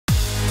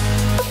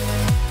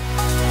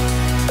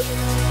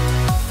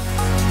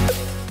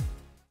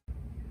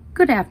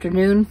Good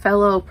afternoon,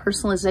 fellow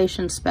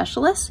personalization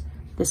specialists.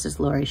 This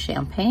is Lori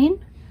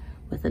Champagne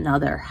with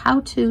another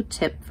how-to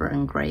tip for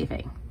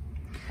engraving.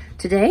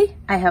 Today,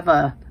 I have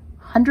a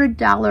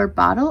 $100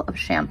 bottle of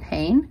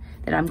champagne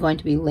that I'm going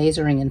to be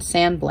lasering and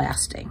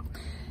sandblasting.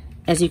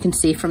 As you can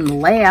see from the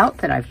layout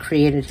that I've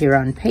created here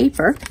on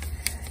paper,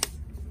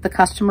 the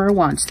customer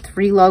wants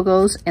 3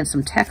 logos and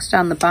some text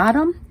on the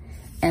bottom,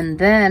 and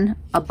then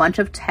a bunch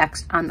of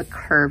text on the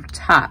curved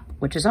top,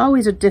 which is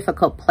always a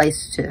difficult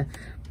place to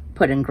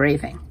put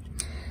engraving.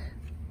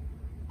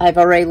 I've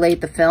already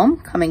laid the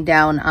film coming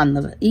down on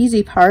the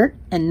easy part,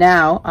 and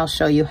now I'll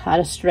show you how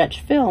to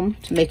stretch film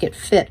to make it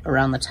fit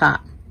around the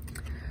top.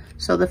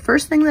 So the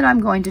first thing that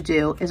I'm going to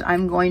do is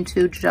I'm going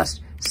to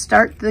just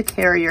start the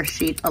carrier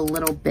sheet a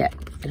little bit.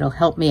 It'll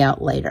help me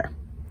out later.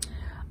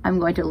 I'm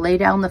going to lay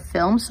down the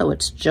film so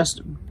it's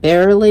just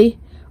barely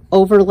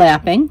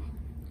overlapping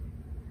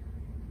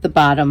the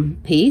bottom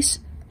piece,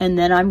 and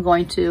then I'm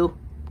going to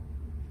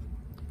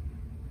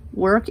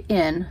work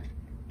in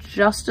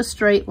just a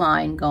straight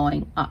line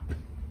going up.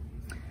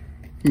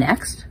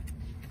 Next,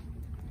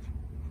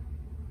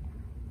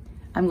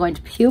 I'm going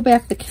to peel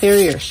back the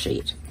carrier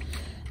sheet.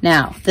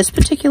 Now, this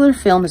particular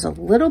film is a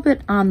little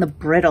bit on the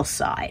brittle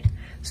side.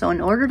 So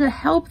in order to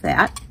help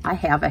that, I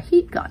have a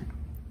heat gun.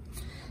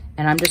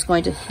 And I'm just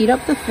going to heat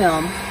up the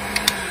film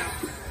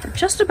for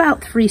just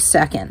about 3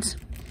 seconds.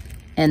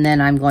 And then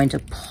I'm going to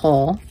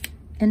pull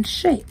and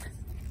shape.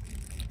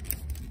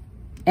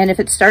 And if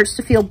it starts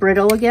to feel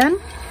brittle again,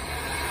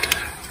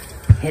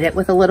 hit it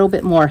with a little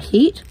bit more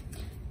heat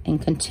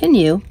and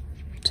continue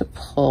to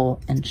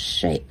pull and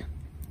shape.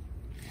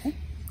 Okay.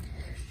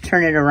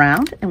 Turn it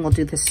around and we'll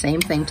do the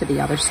same thing to the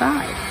other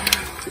side.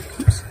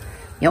 Oops.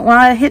 You don't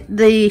want to hit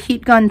the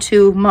heat gun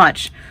too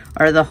much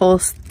or the whole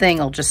thing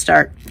will just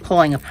start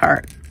pulling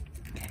apart.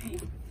 Okay.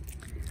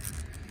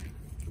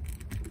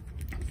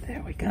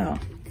 There we go.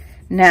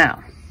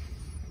 Now,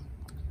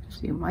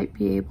 so you might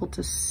be able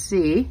to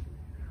see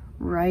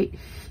right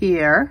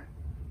here,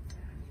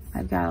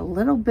 I've got a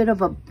little bit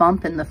of a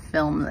bump in the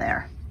film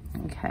there,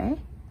 okay?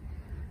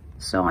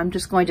 So I'm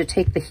just going to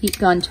take the heat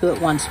gun to it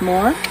once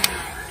more,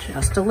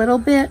 just a little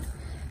bit,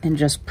 and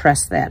just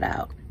press that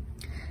out.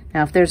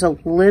 Now, if there's a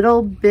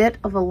little bit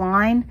of a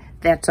line,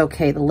 that's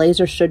okay. The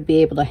laser should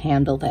be able to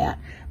handle that.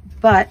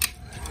 But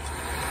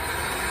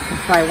you can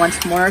try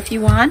once more if you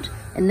want.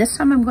 And this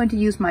time I'm going to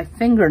use my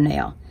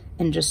fingernail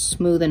and just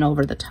smoothing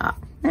over the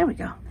top. There we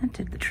go, that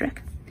did the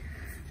trick.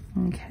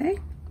 Okay,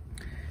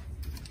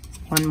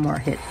 one more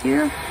hit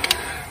here,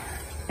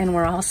 and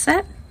we're all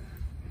set.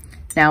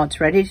 Now it's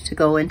ready to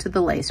go into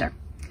the laser.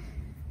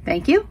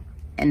 Thank you,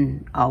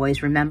 and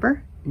always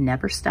remember,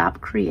 never stop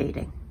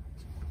creating.